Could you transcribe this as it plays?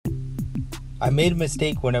I made a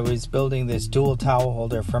mistake when I was building this dual towel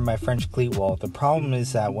holder for my French cleat wall. The problem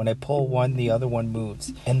is that when I pull one, the other one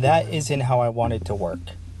moves, and that isn't how I want it to work.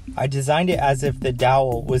 I designed it as if the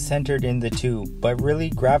dowel was centered in the tube, but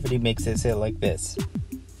really gravity makes it sit like this.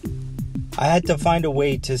 I had to find a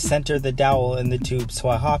way to center the dowel in the tube, so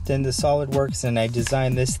I hopped into SolidWorks and I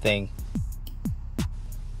designed this thing.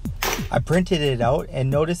 I printed it out and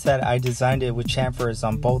noticed that I designed it with chamfers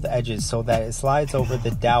on both edges so that it slides over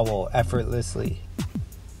the dowel effortlessly.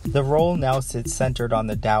 The roll now sits centered on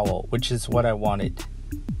the dowel, which is what I wanted.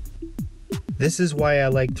 This is why I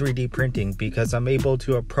like 3D printing, because I'm able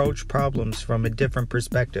to approach problems from a different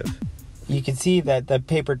perspective. You can see that the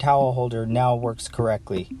paper towel holder now works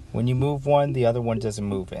correctly. When you move one, the other one doesn't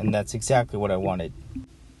move, and that's exactly what I wanted.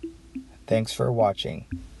 Thanks for watching.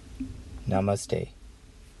 Namaste.